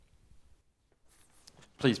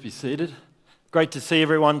Please be seated. Great to see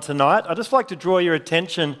everyone tonight. I'd just like to draw your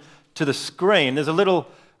attention to the screen. There's a little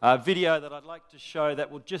video that I'd like to show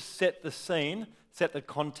that will just set the scene, set the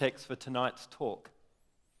context for tonight's talk.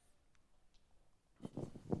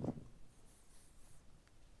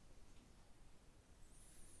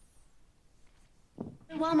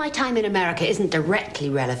 While my time in America isn't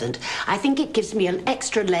directly relevant, I think it gives me an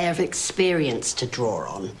extra layer of experience to draw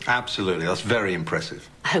on. Absolutely, that's very impressive.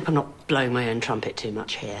 I hope I'm not blowing my own trumpet too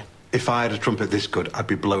much here. If I had a trumpet this good, I'd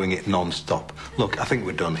be blowing it non-stop. Look, I think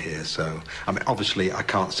we're done here, so... obviously, I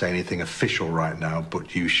can't say anything official right now,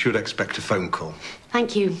 but you should expect a phone call.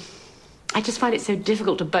 Thank you. I just find it so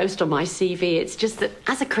difficult to boast on my CV. It's just that,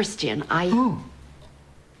 as a Christian, Oh.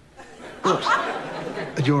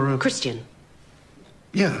 What? You're a... Christian.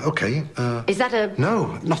 Yeah, okay. Is that a...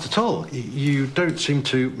 No, not at all. You don't seem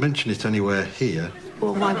to mention it anywhere here.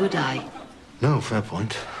 Well, why would I? No, fair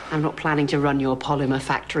point. I'm not planning to run your polymer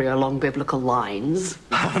factory along biblical lines.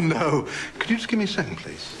 Oh, no. Could you just give me a second,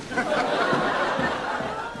 please?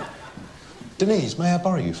 Denise, may I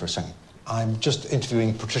borrow you for a second? I'm just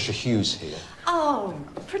interviewing Patricia Hughes here. Oh,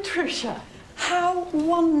 Patricia, how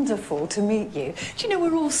wonderful to meet you. Do you know,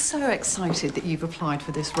 we're all so excited that you've applied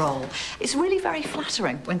for this role. It's really very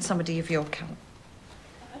flattering when somebody of your caliber...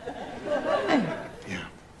 Oh. Yeah.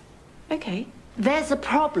 OK. There's a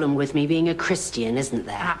problem with me being a Christian, isn't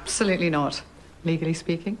there? Absolutely not, legally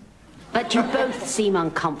speaking. But you both seem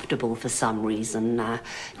uncomfortable for some reason.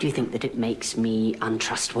 Do you think that it makes me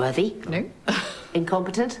untrustworthy? No.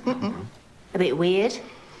 Incompetent? Mm-mm. A bit weird?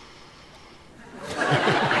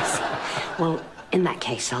 I see. Well, in that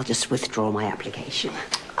case, I'll just withdraw my application.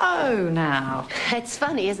 Oh, now. It's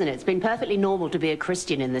funny, isn't it? It's been perfectly normal to be a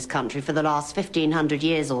Christian in this country for the last 1,500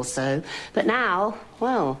 years or so. But now,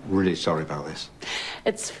 well... Really sorry about this.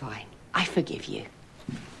 It's fine. I forgive you.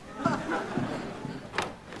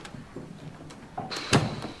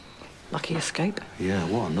 Lucky escape. Yeah,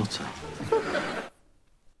 what a nutter.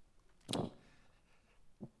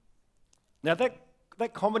 Now,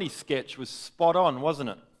 that comedy sketch was spot on, wasn't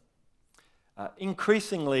it?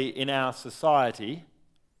 Increasingly in our society,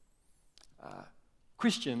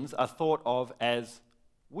 Christians are thought of as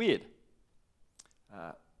weird,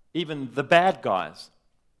 even the bad guys.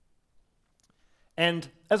 And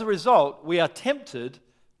as a result, we are tempted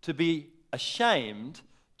to be ashamed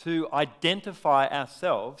to identify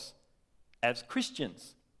ourselves as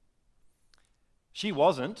Christians. She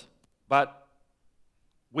wasn't, but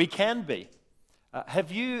we can be.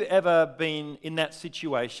 Have you ever been in that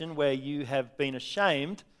situation where you have been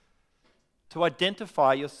ashamed to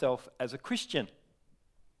identify yourself as a Christian?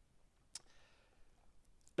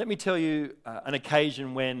 Let me tell you an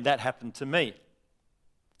occasion when that happened to me.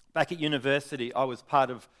 Back at university, I was part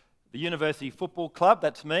of the University Football Club.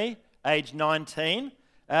 That's me, age 19.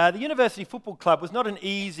 The University Football Club was not an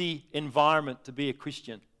easy environment to be a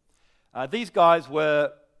Christian. These guys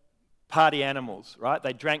were party animals, right?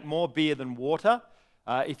 They drank more beer than water.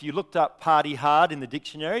 If you looked up party hard in the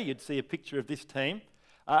dictionary, you'd see a picture of this team.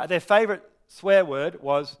 Their favourite swear word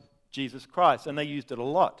was Jesus Christ, and they used it a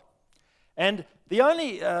lot. And the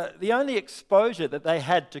only exposure that they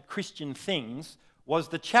had to Christian things was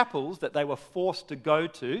the chapels that they were forced to go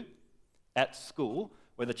to at school,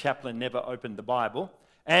 where the chaplain never opened the Bible,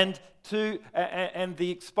 and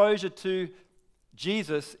the exposure to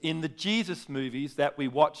Jesus in the Jesus movies that we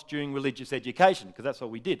watched during religious education, because that's what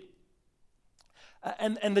we did.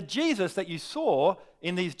 And the Jesus that you saw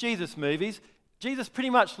in these Jesus movies, Jesus pretty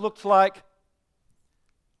much looked like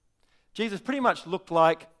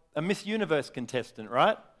a Miss Universe contestant,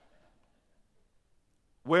 right?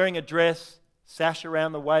 Wearing a dress, sash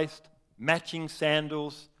around the waist, matching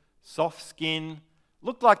sandals, soft skin.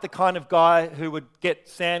 Looked like the kind of guy who would get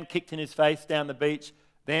sand kicked in his face down the beach,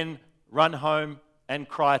 then run home and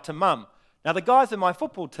cry to mum. Now, the guys in my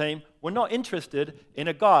football team were not interested in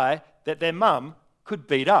a guy that their mum could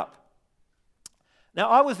beat up. Now,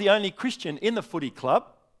 I was the only Christian in the footy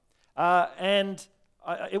club, and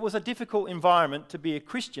it was a difficult environment to be a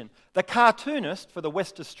Christian. The cartoonist for the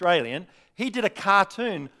West Australian, he did a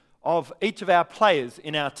cartoon of each of our players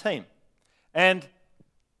in our team. And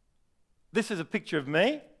this is a picture of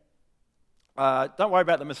me. Don't worry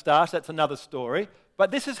about the moustache, that's another story. But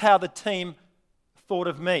this is how the team thought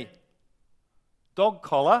of me. Dog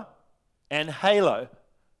collar and halo,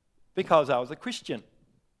 because I was a Christian.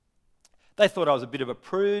 They thought I was a bit of a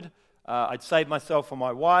prude. I'd saved myself for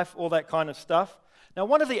my wife, all that kind of stuff. Now,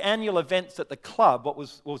 one of the annual events at the club, what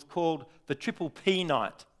was called the Triple P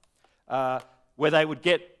Night, where they would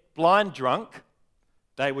get blind drunk,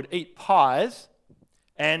 they would eat pies,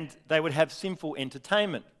 and they would have sinful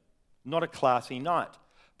entertainment. Not a classy night.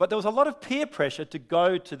 But there was a lot of peer pressure to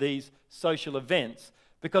go to these social events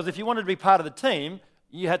because if you wanted to be part of the team,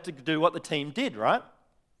 you had to do what the team did, right?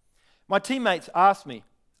 My teammates asked me,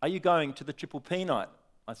 "Are you going to the Triple P night?"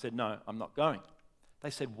 I said, "No, I'm not going." They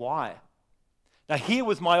said, "Why?" Now here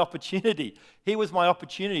was my opportunity. Here was my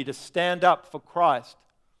opportunity to stand up for Christ,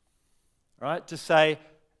 right? To say,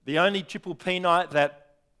 the only Triple P night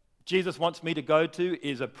that Jesus wants me to go to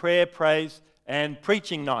is a prayer, praise, and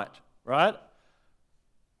preaching night, right?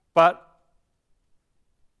 But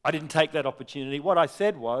I didn't take that opportunity. What I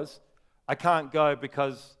said was, I can't go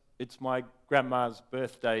because it's my grandma's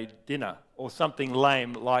birthday dinner or something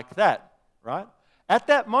lame like that, right? At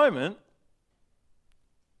that moment,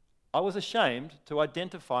 I was ashamed to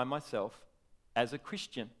identify myself as a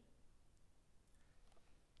Christian.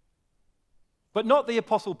 But not the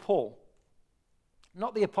Apostle Paul.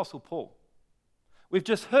 Not the Apostle Paul. We've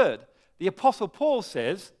just heard. The Apostle Paul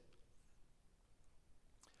says,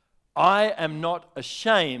 "I am not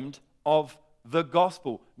ashamed of the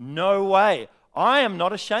gospel." No way. I am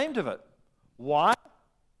not ashamed of it. Why?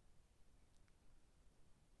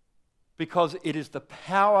 Because it is the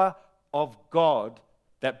power of God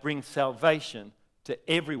that brings salvation to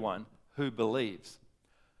everyone who believes.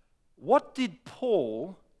 What did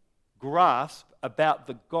Paul grasp about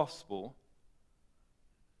the gospel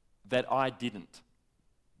that I didn't?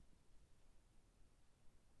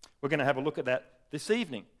 We're going to have a look at that this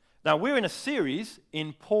evening. Now, we're in a series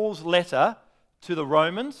in Paul's letter to the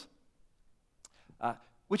Romans,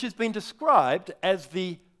 which has been described as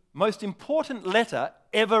the most important letter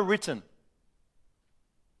ever written.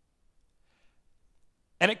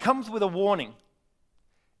 And it comes with a warning.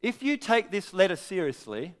 If you take this letter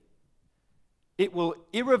seriously, it will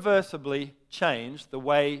irreversibly change the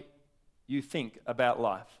way you think about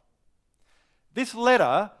life. This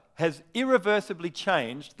letter has irreversibly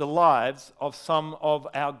changed the lives of some of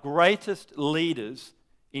our greatest leaders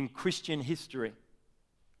in Christian history.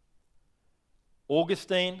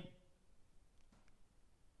 Augustine,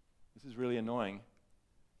 this is really annoying.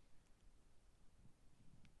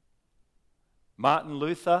 Martin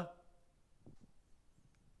Luther,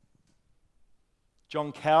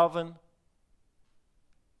 John Calvin,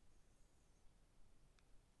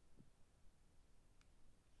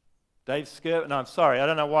 Dave Skirvin. No, I'm sorry, I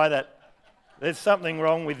don't know why that. There's something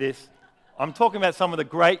wrong with this. I'm talking about some of the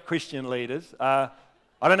great Christian leaders. I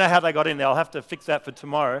don't know how they got in there. I'll have to fix that for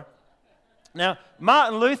tomorrow. Now,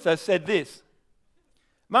 Martin Luther said this.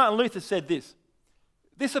 Martin Luther said this.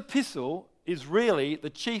 This epistle is really the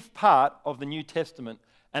chief part of the New Testament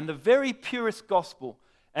and the very purest gospel,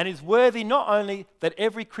 and is worthy not only that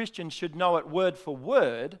every Christian should know it word for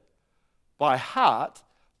word by heart,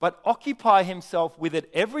 but occupy himself with it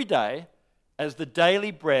every day as the daily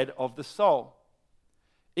bread of the soul.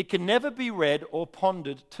 It can never be read or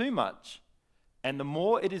pondered too much, and the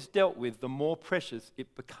more it is dealt with, the more precious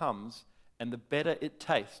it becomes and the better it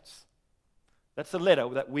tastes. That's the letter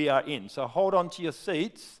that we are in. So hold on to your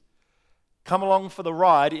seats. Come along for the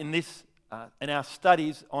ride in this, in our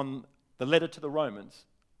studies on the letter to the Romans,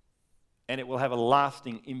 and it will have a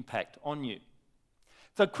lasting impact on you.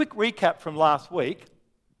 So, a quick recap from last week.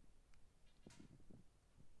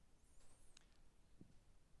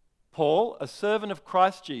 Paul, a servant of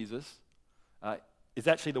Christ Jesus, is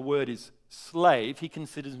actually the word is slave. He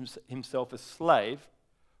considers himself a slave,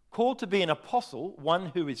 called to be an apostle, one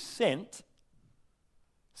who is sent,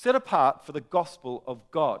 set apart for the gospel of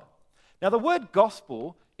God. Now, the word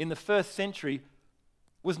gospel in the first century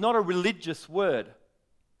was not a religious word.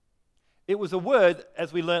 It was a word,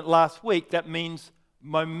 as we learnt last week, that means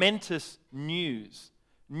momentous news.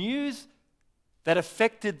 News that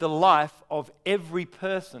affected the life of every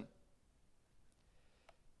person.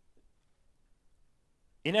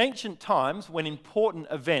 In ancient times, when important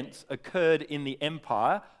events occurred in the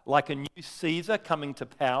empire, like a new Caesar coming to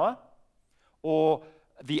power, or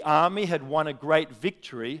the army had won a great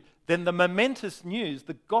victory, then the momentous news,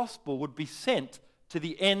 the gospel, would be sent to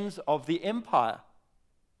the ends of the empire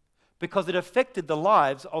because it affected the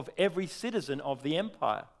lives of every citizen of the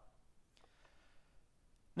empire.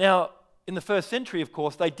 Now, in the first century, of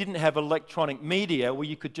course, they didn't have electronic media where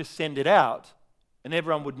you could just send it out and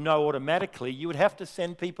everyone would know automatically. You would have to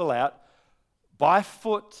send people out by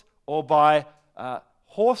foot or by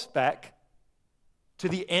horseback to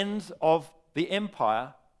the ends of the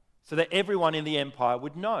empire so that everyone in the empire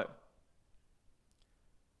would know.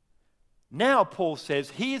 Now, Paul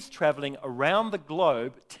says he is traveling around the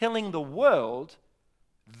globe telling the world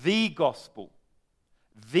the gospel,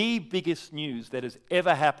 the biggest news that has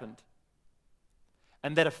ever happened,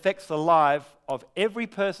 and that affects the life of every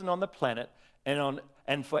person on the planet and on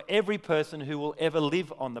and for every person who will ever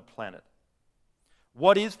live on the planet.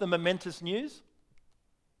 What is the momentous news?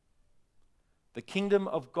 The kingdom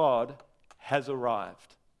of God has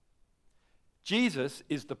arrived. Jesus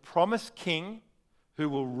is the promised king who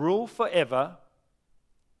will rule forever,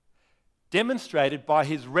 demonstrated by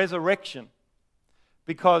his resurrection,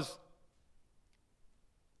 because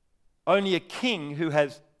only a king who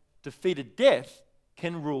has defeated death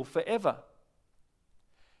can rule forever.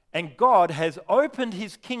 And God has opened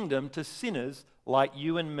his kingdom to sinners like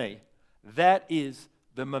you and me. That is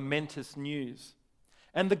the momentous news.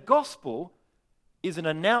 And the gospel is an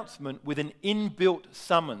announcement with an inbuilt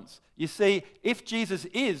summons. You see, if Jesus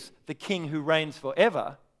is the king who reigns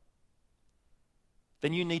forever,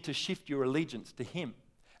 then you need to shift your allegiance to him.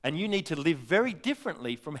 And you need to live very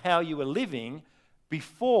differently from how you were living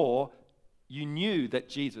before you knew that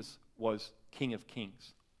Jesus was King of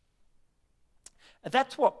Kings. And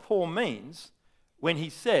that's what Paul means when he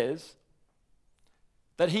says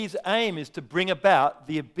that his aim is to bring about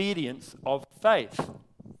the obedience of faith.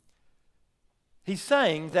 He's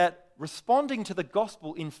saying that responding to the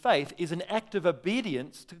gospel in faith is an act of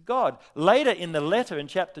obedience to God. Later in the letter in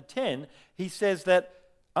chapter 10, he says that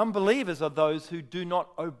unbelievers are those who do not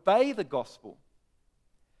obey the gospel.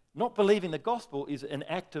 Not believing the gospel is an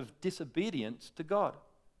act of disobedience to God.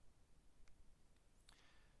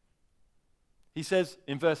 He says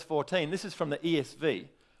in verse 14, this is from the ESV,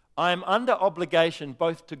 I am under obligation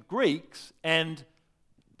both to Greeks and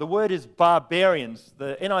the word is barbarians.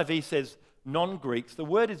 The NIV says non-Greeks. The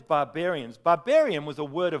word is barbarians. Barbarian was a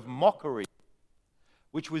word of mockery,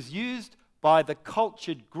 which was used by the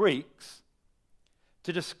cultured Greeks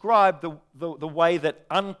to describe the way that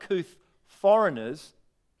uncouth foreigners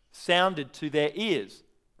sounded to their ears,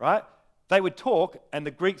 right? They would talk and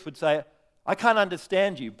the Greeks would say, I can't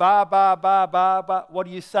understand you. Ba, ba, ba, ba, ba. What are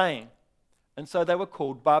you saying? And so they were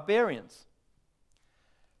called barbarians.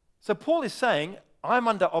 So Paul is saying, I'm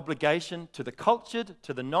under obligation to the cultured,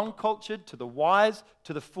 to the non-cultured, to the wise,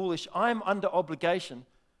 to the foolish. I'm under obligation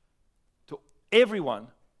to everyone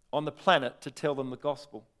on the planet to tell them the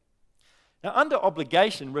gospel. Now, under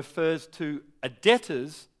obligation refers to a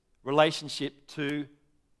debtor's relationship to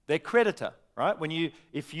their creditor, right?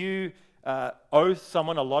 If you owe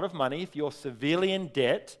someone a lot of money, if you're severely in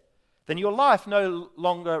debt, then your life no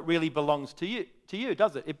longer really belongs to you,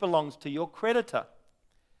 does it? It belongs to your creditor.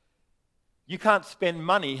 You can't spend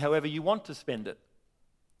money however you want to spend it.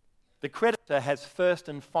 The creditor has first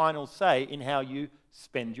and final say in how you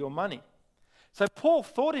spend your money. So Paul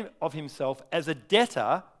thought of himself as a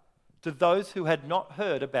debtor to those who had not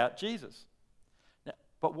heard about Jesus. Now,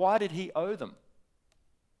 but why did he owe them?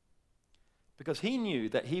 Because he knew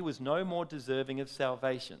that he was no more deserving of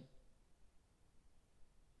salvation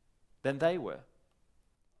than they were.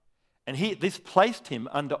 And this placed him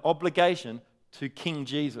under obligation to King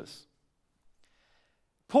Jesus.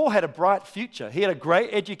 Paul had a bright future. He had a great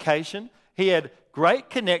education. He had great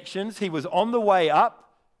connections. He was on the way up.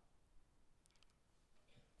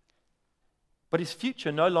 But his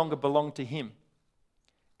future no longer belonged to him.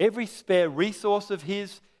 Every spare resource of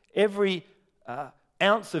his, every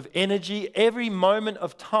ounce of energy, every moment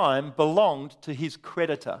of time belonged to his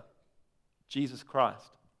creditor, Jesus Christ,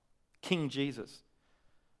 King Jesus.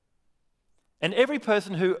 And every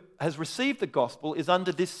person who has received the gospel is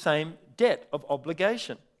under this same debt of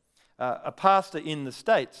obligation. A pastor in the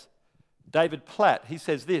States, David Platt, he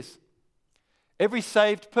says this, every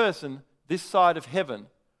saved person this side of heaven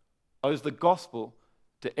owes the gospel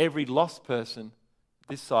to every lost person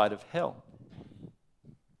this side of hell.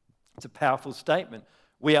 It's a powerful statement.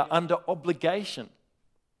 We are under obligation.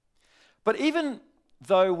 But even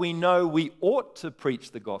though we know we ought to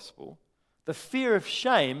preach the gospel, the fear of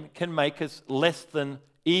shame can make us less than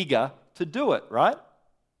eager to do it, right?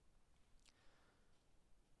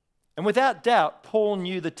 And without doubt, Paul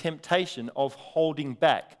knew the temptation of holding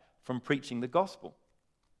back from preaching the gospel.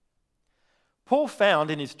 Paul found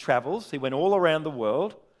in his travels, he went all around the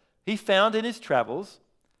world, he found in his travels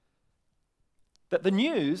that the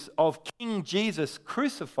news of King Jesus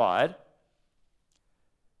crucified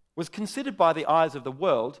was considered by the eyes of the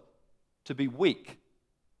world to be weak,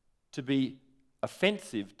 to be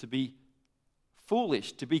offensive, to be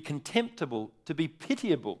foolish, to be contemptible, to be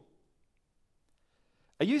pitiable.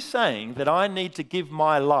 Are you saying that I need to give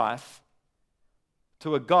my life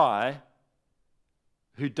to a guy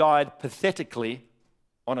who died pathetically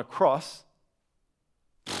on a cross?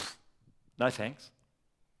 No thanks.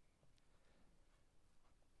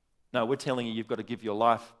 No, we're telling you you've got to give your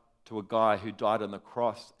life to a guy who died on the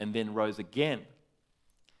cross and then rose again.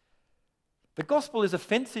 The gospel is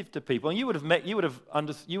offensive to people, and you would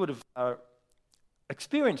have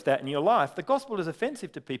experienced that in your life, the gospel is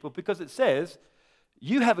offensive to people because it says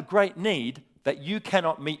you have a great need that you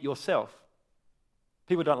cannot meet yourself.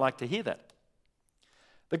 People don't like to hear that.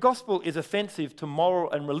 The gospel is offensive to moral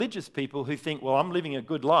and religious people who think, well, I'm living a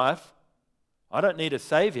good life. I don't need a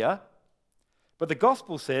savior. But the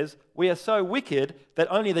gospel says we are so wicked that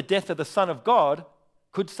only the death of the Son of God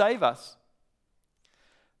could save us.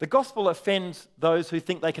 The gospel offends those who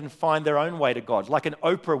think they can find their own way to God, like an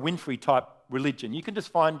Oprah Winfrey type religion. You can just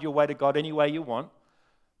find your way to God any way you want.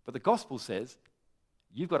 But the gospel says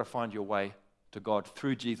you've got to find your way to God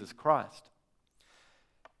through Jesus Christ.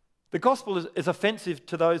 The gospel is offensive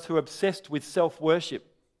to those who are obsessed with self-worship.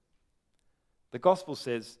 The gospel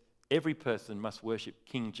says every person must worship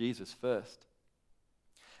King Jesus first.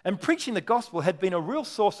 And preaching the gospel had been a real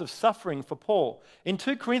source of suffering for Paul. In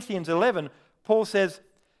 2 Corinthians 11, Paul says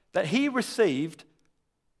that he received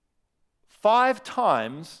 5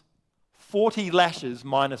 times 40 lashes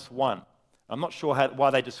minus 1. I'm not sure why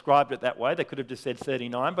they described it that way. They could have just said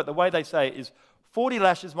 39, but the way they say it is 40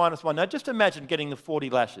 lashes minus 1. Now just imagine getting the 40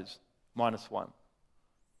 lashes minus 1.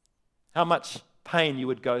 How much pain you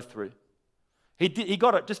would go through. He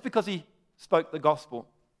got it just because he spoke the gospel.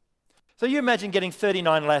 So you imagine getting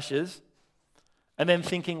 39 lashes and then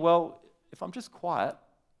thinking, well, if I'm just quiet,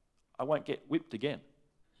 I won't get whipped again.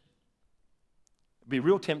 It'd be a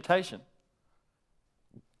real temptation.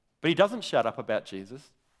 But he doesn't shut up about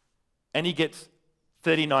Jesus, and he gets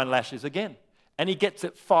 39 lashes again, and he gets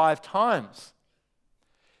it 5 times.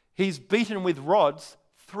 He's beaten with rods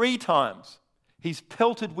 3 times. He's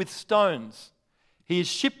pelted with stones. He is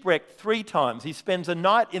shipwrecked 3 times. He spends a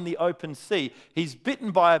night in the open sea. He's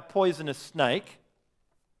bitten by a poisonous snake.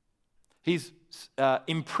 He's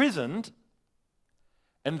imprisoned.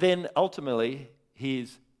 And then ultimately, he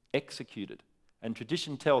is executed. And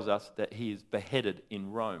tradition tells us that he is beheaded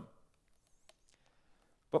in Rome.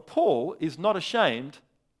 But Paul is not ashamed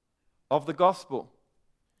of the gospel.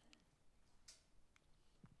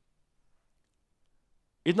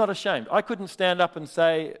 He's not ashamed. I couldn't stand up and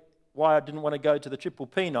say why I didn't want to go to the Triple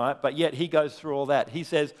P night, but yet he goes through all that. He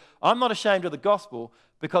says, I'm not ashamed of the gospel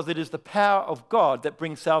because it is the power of God that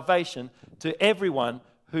brings salvation to everyone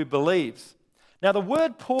who believes. Now, the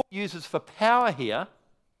word Paul uses for power here,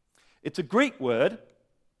 it's a Greek word,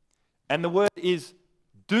 and the word is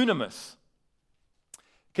dunamis.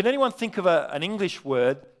 Can anyone think of an English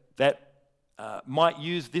word that might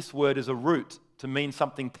use this word as a root to mean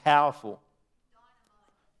something powerful?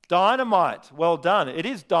 Dynamite. Well done. It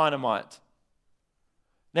is dynamite.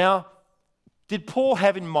 Now, did Paul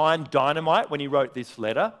have in mind dynamite when he wrote this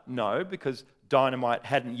letter? No, because dynamite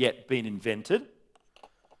hadn't yet been invented.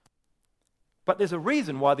 But there's a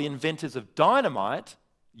reason why the inventors of dynamite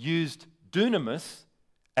used dunamis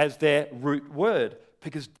as their root word,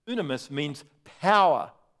 because dunamis means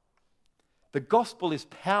power. The gospel is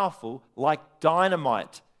powerful like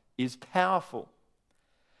dynamite is powerful.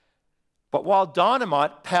 But while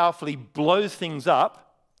dynamite powerfully blows things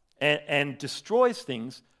up and destroys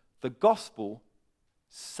things, the gospel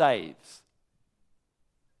saves.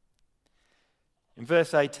 In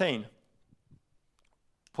verse 18,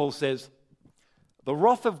 Paul says, the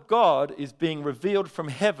wrath of God is being revealed from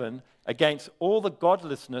heaven against all the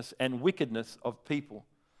godlessness and wickedness of people.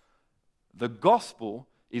 The gospel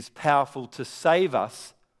is powerful to save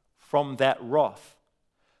us from that wrath.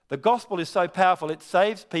 The gospel is so powerful, it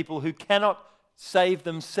saves people who cannot save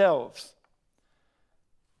themselves.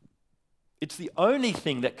 It's the only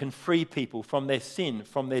thing that can free people from their sin,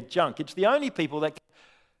 from their junk. It's the only people that can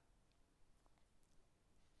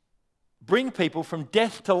bring people from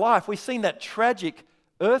death to life. We've seen that tragic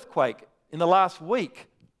earthquake in the last week.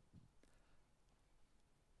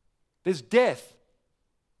 There's death.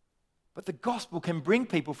 But the gospel can bring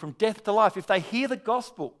people from death to life if they hear the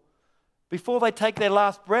gospel before they take their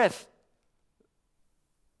last breath.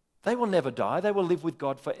 They will never die. They will live with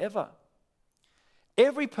God forever.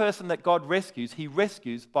 Every person that God rescues, he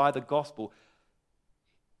rescues by the gospel.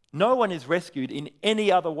 No one is rescued in any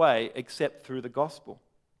other way except through the gospel.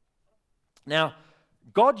 Now,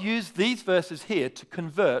 God used these verses here to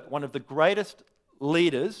convert one of the greatest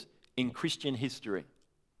leaders in Christian history.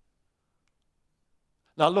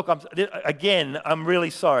 Now, look, I'm really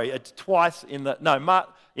sorry. It's twice in the...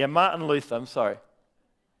 Martin Luther, I'm sorry.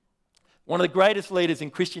 One of the greatest leaders in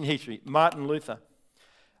Christian history, Martin Luther.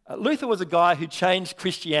 Luther was a guy who changed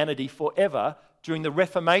Christianity forever during the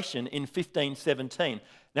Reformation in 1517.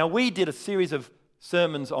 Now, we did a series of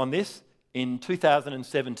sermons on this in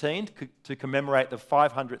 2017 to commemorate the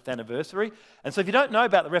 500th anniversary. And so if you don't know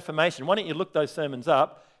about the Reformation, why don't you look those sermons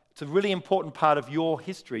up? It's a really important part of your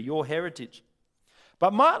history, your heritage.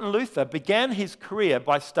 But Martin Luther began his career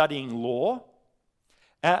by studying law,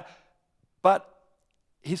 but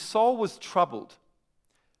his soul was troubled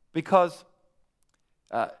because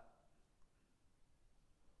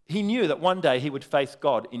he knew that one day he would face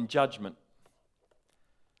God in judgment.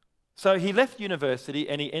 So he left university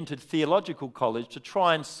and he entered theological college to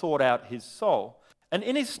try and sort out his soul. And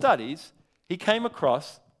in his studies, he came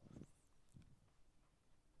across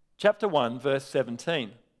chapter 1, verse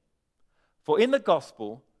 17. For in the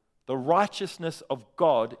gospel, the righteousness of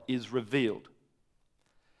God is revealed.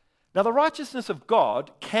 Now, the righteousness of God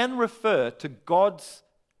can refer to God's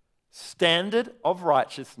standard of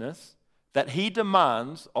righteousness that he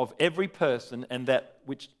demands of every person and that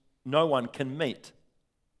which no one can meet.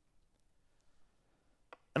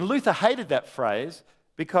 And Luther hated that phrase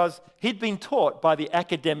because he'd been taught by the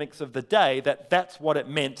academics of the day that that's what it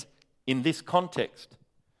meant in this context,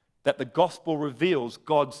 that the gospel reveals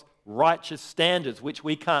God's righteous standards which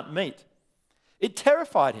we can't meet. It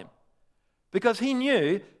terrified him because he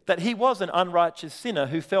knew that he was an unrighteous sinner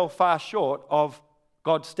who fell far short of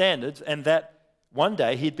God's standards and that one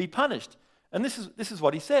day he'd be punished. And this is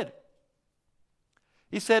what he said.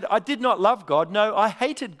 He said, I did not love God, no, I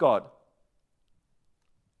hated God.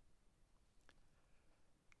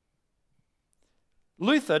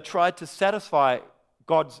 Luther tried to satisfy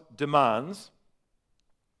God's demands.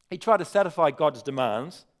 He tried to satisfy God's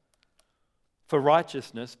demands for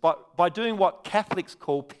righteousness by doing what Catholics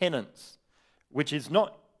call penance, which is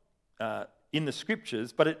not in the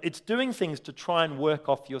scriptures, but it's doing things to try and work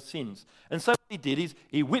off your sins. And so what he did is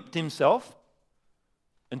he whipped himself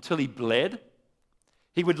until he bled.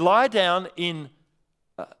 He would lie down in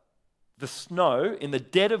the snow in the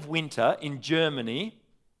dead of winter in Germany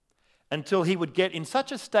until he would get in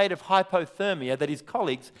such a state of hypothermia that his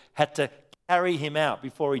colleagues had to carry him out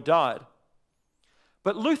before he died.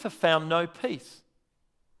 But Luther found no peace.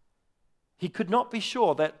 He could not be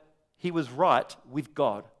sure that he was right with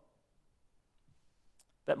God.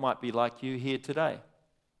 That might be like you here today.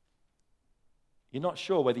 You're not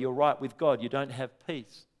sure whether you're right with God. You don't have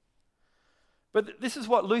peace. But this is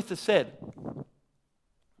what Luther said.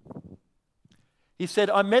 He said,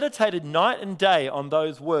 I meditated night and day on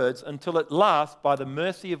those words until at last, by the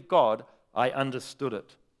mercy of God, I understood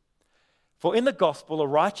it. For in the gospel, a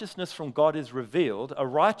righteousness from God is revealed, a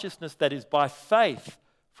righteousness that is by faith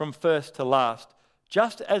from first to last,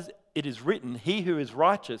 just as it is written, he who is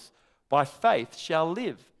righteous by faith shall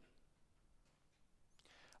live.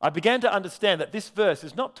 I began to understand that this verse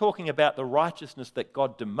is not talking about the righteousness that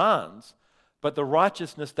God demands, but the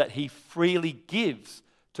righteousness that he freely gives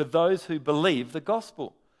to those who believe the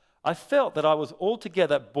gospel. I felt that I was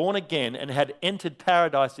altogether born again and had entered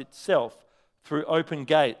paradise itself through open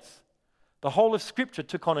gates. The whole of Scripture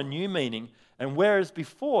took on a new meaning, and whereas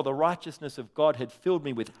before the righteousness of God had filled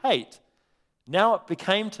me with hate, now it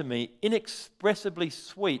became to me inexpressibly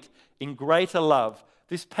sweet in greater love.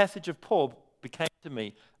 This passage of Paul became to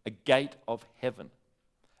me a gate of heaven.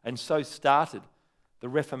 And so started the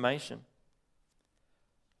Reformation.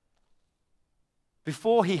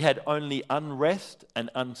 Before he had only unrest and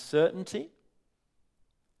uncertainty,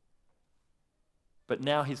 but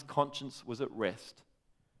now his conscience was at rest.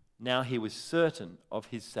 Now he was certain of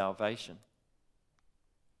his salvation.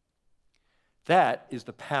 That is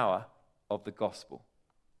the power of the gospel.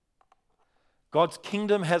 God's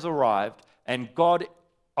kingdom has arrived, and God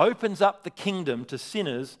opens up the kingdom to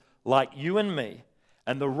sinners like you and me.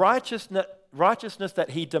 And the righteousness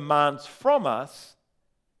that he demands from us,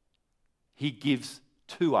 he gives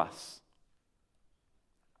to us.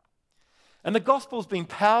 And the gospel's been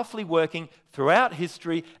powerfully working throughout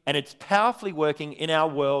history, and it's powerfully working in our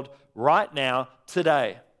world right now,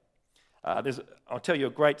 today. I'll tell you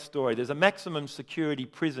a great story. There's a maximum security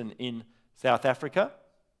prison in South Africa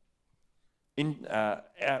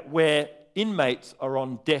where inmates are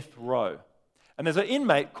on death row. And there's an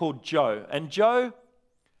inmate called Joe. And Joe,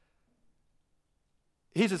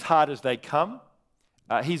 he's as hard as they come.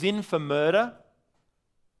 He's in for murder,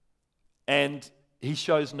 and he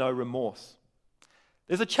shows no remorse.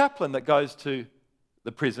 There's a chaplain that goes to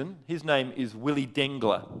the prison. His name is Willie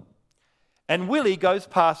Dengler. And Willie goes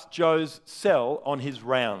past Joe's cell on his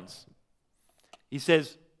rounds. He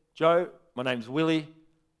says, Joe, my name's Willie.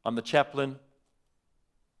 I'm the chaplain.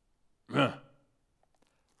 I've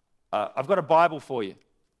got a Bible for you.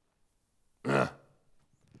 Okay,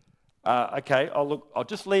 I'll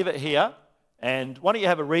just leave it here. And why don't you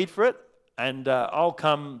have a read for it, and I'll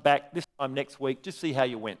come back this time next week, just see how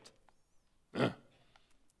you went.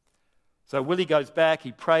 So Willie goes back,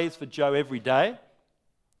 he prays for Joe every day,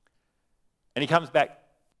 and he comes back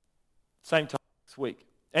same time next week.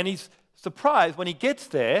 And he's surprised when he gets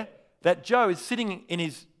there that Joe is sitting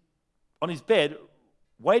on his bed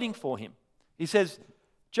waiting for him. He says,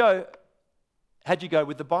 "Joe, how'd you go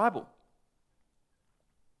with the Bible?"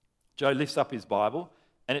 Joe lifts up his Bible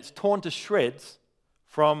and it's torn to shreds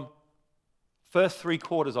from first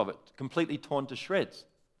 3/4 of it, completely torn to shreds.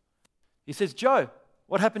 He says, "Joe,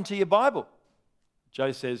 what happened to your Bible?"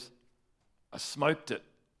 Joe says, "I smoked it."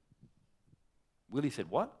 Willie said,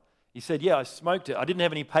 "What?" He said, "Yeah, I smoked it. I didn't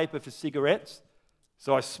have any paper for cigarettes,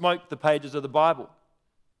 so I smoked the pages of the Bible."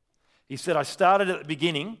 He said, "I started at the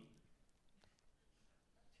beginning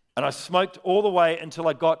and I smoked all the way until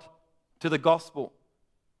I got to the gospel.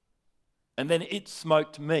 And then it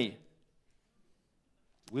smoked me."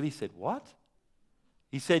 Willie said, "What?"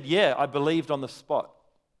 He said, "Yeah, I believed on the spot."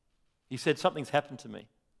 He said, "Something's happened to me.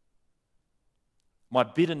 My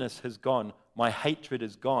bitterness has gone. My hatred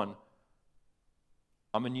is gone.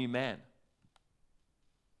 I'm a new man."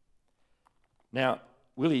 Now,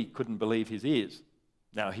 Willie couldn't believe his ears.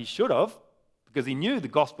 Now, he should have, because he knew the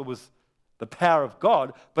gospel was the power of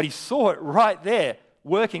God, but he saw it right there,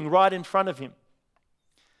 working right in front of him.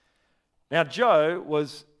 Now, Joe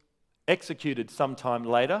was executed sometime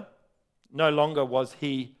later. No longer was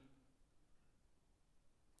he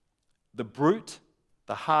the brute,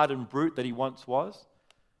 the hardened brute that he once was,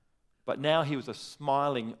 but now he was a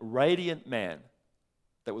smiling, radiant man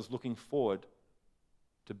that was looking forward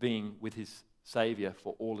to being with his Savior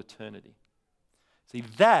for all eternity. See,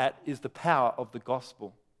 that is the power of the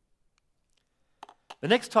gospel. The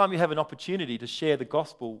next time you have an opportunity to share the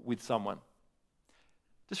gospel with someone,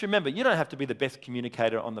 just remember, you don't have to be the best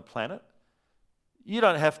communicator on the planet. You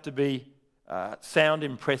don't have to be sound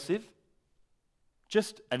impressive.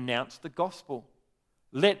 Just announce the gospel.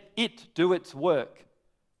 Let it do its work.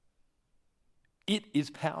 It is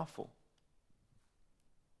powerful.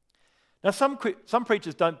 Now, some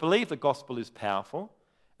preachers don't believe the gospel is powerful,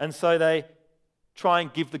 and so they try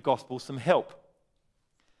and give the gospel some help.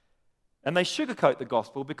 And they sugarcoat the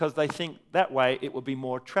gospel because they think that way it will be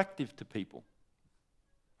more attractive to people.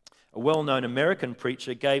 A well-known American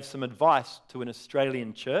preacher gave some advice to an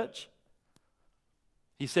Australian church.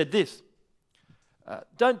 He said this,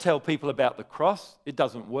 "Don't tell people about the cross. It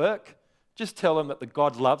doesn't work. Just tell them that the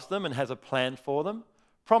God loves them and has a plan for them.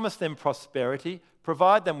 Promise them prosperity.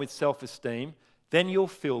 Provide them with self-esteem. Then you'll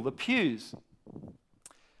fill the pews."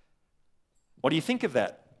 What do you think of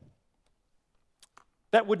that?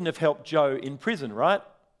 That wouldn't have helped Joe in prison, right?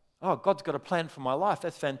 "Oh, God's got a plan for my life.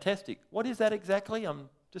 That's fantastic." What is that exactly?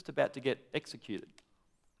 I'm just about to get executed.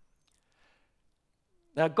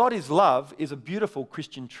 Now, God is love is a beautiful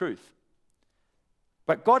Christian truth.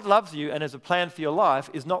 But God loves you and has a plan for your life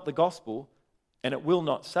is not the gospel, and it will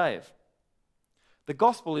not save. The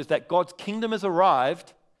gospel is that God's kingdom has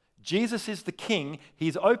arrived. Jesus is the king.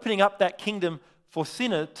 He's opening up that kingdom for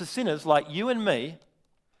sinners like you and me.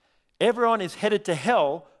 Everyone is headed to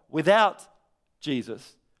hell without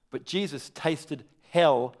Jesus, but Jesus tasted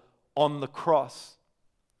hell on the cross.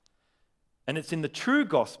 And it's in the true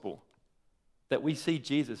gospel that we see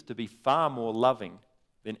Jesus to be far more loving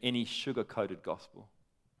than any sugar-coated gospel.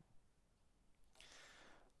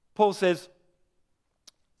 Paul says,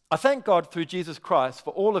 "I thank God through Jesus Christ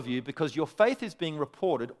for all of you because your faith is being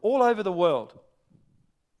reported all over the world."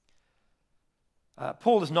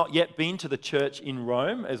 Paul has not yet been to the church in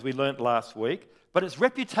Rome, as we learnt last week, but its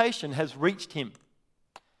reputation has reached him.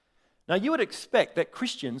 Now, you would expect that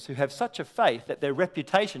Christians who have such a faith that their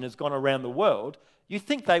reputation has gone around the world, you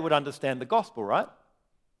think they would understand the gospel, right?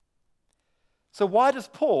 So why does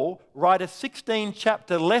Paul write a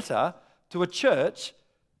 16-chapter letter to a church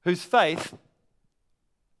whose faith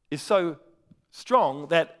is so strong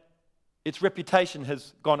that its reputation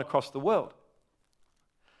has gone across the world?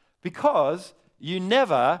 Because you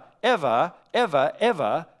never, ever, ever,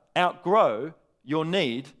 ever outgrow your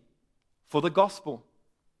need for the gospel.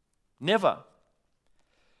 Never.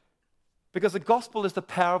 Because the gospel is the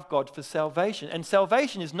power of God for salvation. And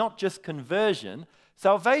salvation is not just conversion.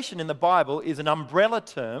 Salvation in the Bible is an umbrella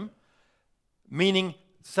term, meaning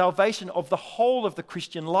salvation of the whole of the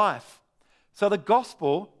Christian life. So the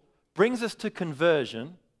gospel brings us to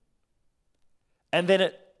conversion, and then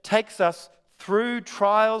it takes us through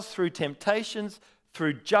trials, through temptations,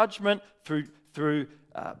 through judgment, through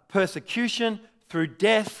persecution, through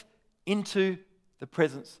death, into the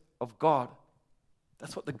presence of God.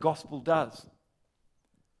 That's what the gospel does.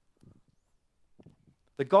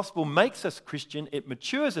 The gospel makes us Christian, it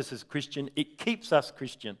matures us as Christian, it keeps us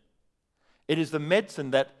Christian. It is the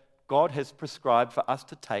medicine that God has prescribed for us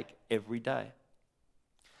to take every day.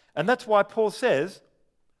 And that's why Paul says,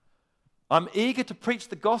 "I'm eager to preach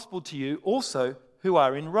the gospel to you also who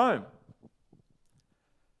are in Rome."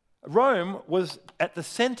 Rome was at the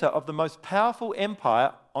center of the most powerful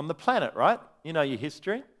empire on the planet, right? You know your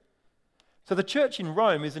history. So the church in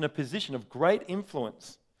Rome is in a position of great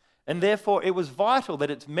influence, and therefore it was vital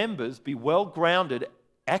that its members be well grounded,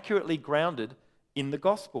 accurately grounded in the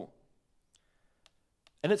gospel.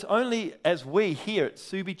 And it's only as we here at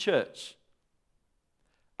Subi Church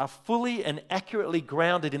are fully and accurately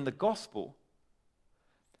grounded in the gospel,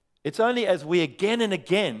 it's only as we again and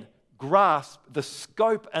again grasp the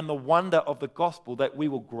scope and the wonder of the gospel that we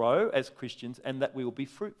will grow as Christians and that we will be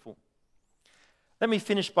fruitful. Let me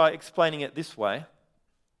finish by explaining it this way.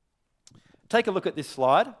 Take a look at this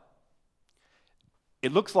slide.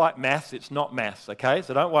 It looks like maths, it's not maths, okay?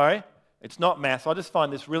 So don't worry, it's not maths. I just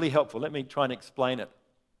find this really helpful. Let me try and explain it.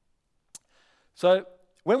 So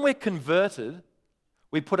when we're converted,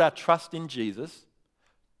 we put our trust in Jesus,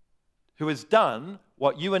 who has done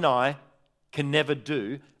what you and I can never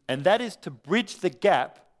do, and that is to bridge the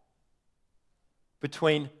gap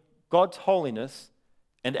between God's holiness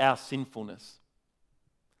and our sinfulness.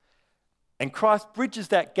 And Christ bridges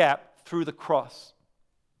that gap through the cross.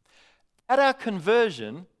 At our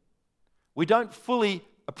conversion, we don't fully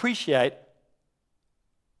appreciate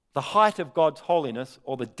the height of God's holiness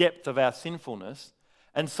or the depth of our sinfulness.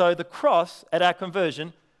 And so the cross at our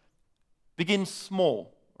conversion begins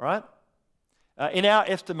small, right? In our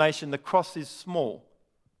estimation, the cross is small.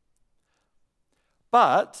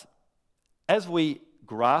 But as we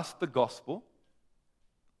grasp the gospel,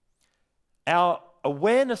 our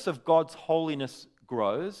awareness of God's holiness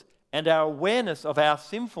grows and our awareness of our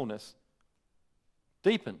sinfulness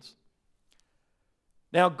deepens.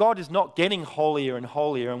 Now, God is not getting holier and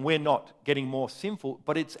holier, and we're not getting more sinful,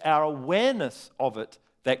 but it's our awareness of it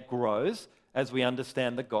that grows as we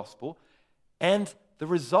understand the gospel. And the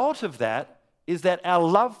result of that is that our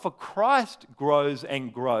love for Christ grows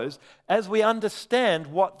and grows as we understand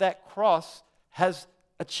what that cross has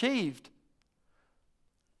achieved.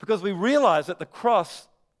 Because we realize that the cross,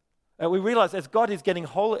 we realize as God is getting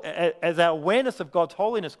holy, as our awareness of God's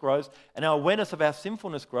holiness grows and our awareness of our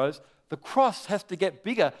sinfulness grows, the cross has to get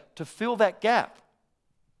bigger to fill that gap.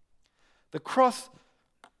 The cross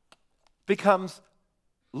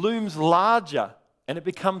looms larger and it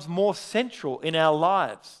becomes more central in our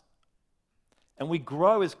lives. And we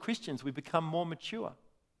grow as Christians, we become more mature.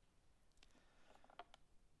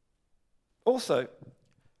 Also,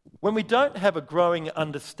 when we don't have a growing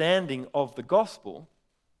understanding of the gospel,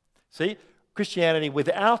 see, Christianity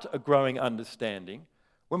without a growing understanding,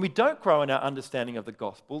 when we don't grow in our understanding of the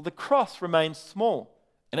gospel, the cross remains small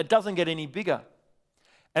and it doesn't get any bigger.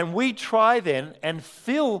 And we try then and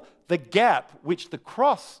fill the gap which the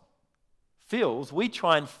cross fills, we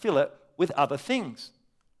try and fill it with other things,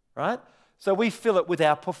 right? So we fill it with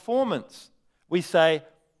our performance. We say,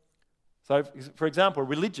 so for example,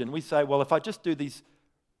 religion, we say, well, if I just do these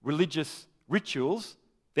religious rituals,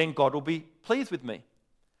 then God will be pleased with me.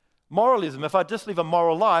 Moralism, if I just live a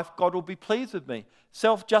moral life, God will be pleased with me.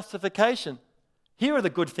 Self-justification, here are the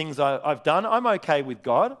good things I've done, I'm okay with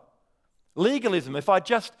God. Legalism, if I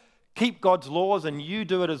just keep God's laws and you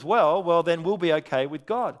do it as well, well, then we'll be okay with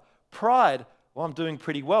God. Pride, well, I'm doing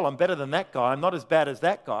pretty well, I'm better than that guy, I'm not as bad as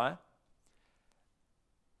that guy.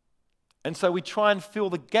 And so we try and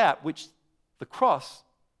fill the gap which the cross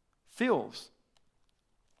fills.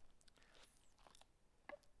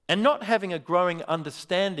 And not having a growing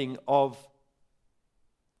understanding of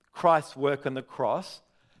Christ's work on the cross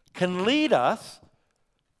can lead us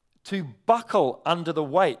to buckle under the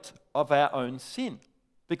weight of our own sin.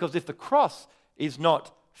 Because if the cross is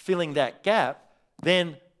not filling that gap,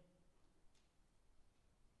 then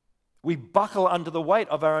we buckle under the weight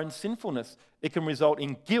of our own sinfulness. It can result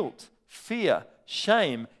in guilt, fear,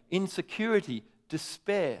 shame, insecurity,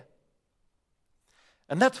 despair.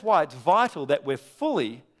 And that's why it's vital that we're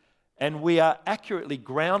fully and we are accurately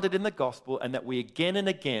grounded in the gospel and that we again and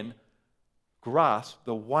again grasp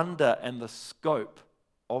the wonder and the scope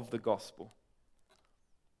of the gospel.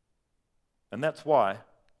 And that's why,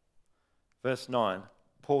 verse 9,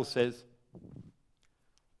 Paul says,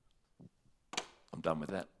 I'm done with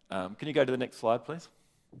that. Can you go to the next slide, please?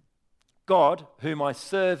 God, whom I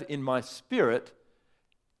serve in my spirit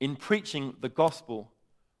in preaching the gospel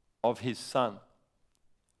of his Son.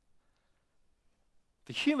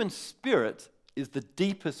 The human spirit is the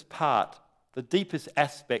deepest part, the deepest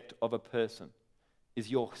aspect of a person, is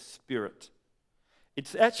your spirit.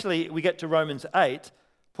 It's actually, we get to Romans 8,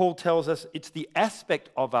 Paul tells us it's the aspect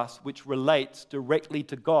of us which relates directly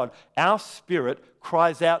to God. Our spirit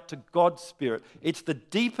cries out to God's spirit. It's the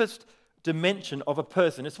deepest dimension of a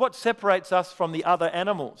person. It's what separates us from the other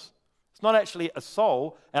animals. It's not actually a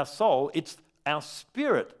soul, our soul, it's our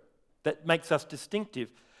spirit that makes us distinctive.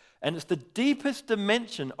 And it's the deepest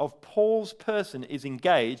dimension of Paul's person is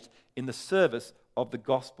engaged in the service of the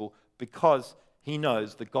gospel because he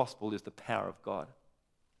knows the gospel is the power of God.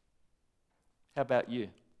 How about you?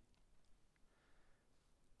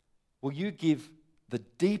 Will you give the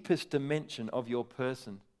deepest dimension of your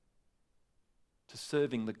person to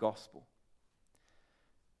serving the gospel?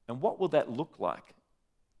 And what will that look like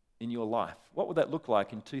in your life? What will that look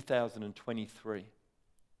like in 2023?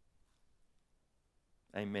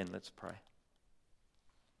 Amen. Let's pray.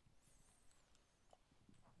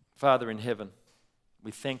 Father in heaven,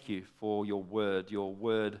 we thank you for your word,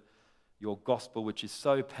 your gospel, which is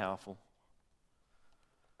so powerful.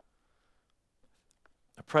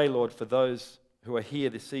 I pray, Lord, for those who are here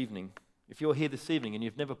this evening. If you're here this evening and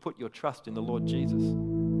you've never put your trust in the Lord Jesus,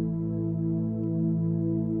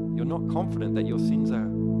 you're not confident that your sins are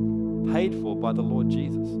paid for by the Lord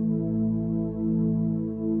Jesus,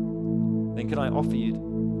 then can I offer you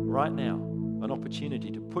right now an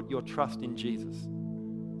opportunity to put your trust in Jesus.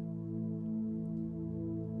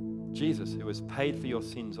 Jesus, who has paid for your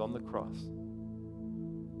sins on the cross.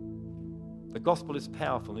 The gospel is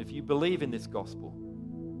powerful. If you believe in this gospel,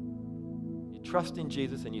 you trust in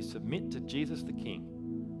Jesus and you submit to Jesus the King,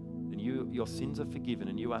 then your sins are forgiven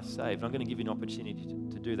and you are saved. I'm going to give you an opportunity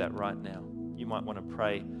to do that right now. You might want to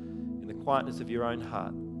pray in the quietness of your own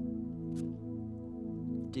heart.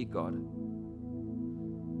 Dear God,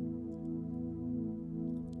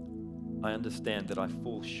 I understand that I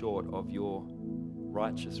fall short of your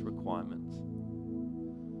righteous requirements.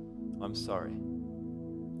 I'm sorry.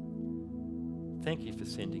 Thank you for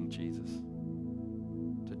sending Jesus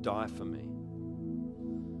to die for me.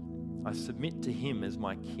 I submit to him as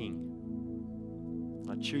my King.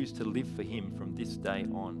 I choose to live for him from this day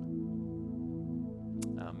on.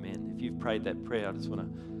 Amen. If you've prayed that prayer, I just want to,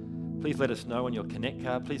 please let us know on your Connect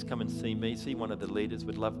card. Please come and see me, see one of the leaders.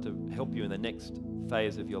 We'd love to help you in the next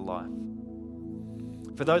phase of your life.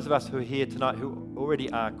 For those of us who are here tonight who already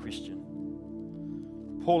are Christian,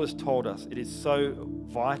 Paul has told us it is so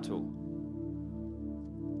vital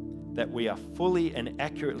that we are fully and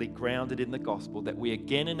accurately grounded in the gospel, that we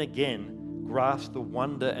again and again grasp the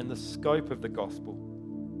wonder and the scope of the gospel.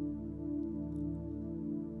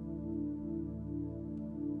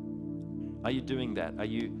 Are you doing that? Are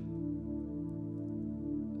you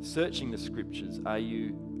searching the scriptures? Are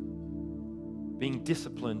you being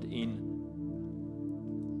disciplined in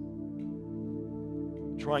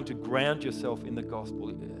trying to ground yourself in the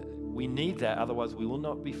gospel? We need that, otherwise we will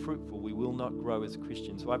not be fruitful. We will not grow as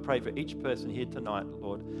Christians. So I pray for each person here tonight,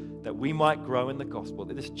 Lord, that we might grow in the gospel,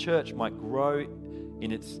 that this church might grow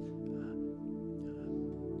in its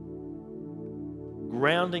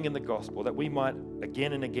grounding in the gospel, that we might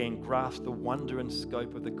again and again grasp the wonder and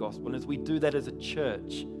scope of the gospel. And as we do that as a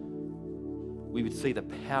church, we would see the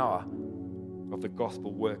power of the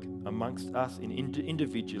gospel work amongst us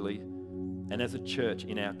individually and as a church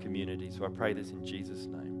in our community. So I pray this in Jesus'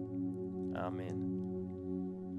 name. Amen.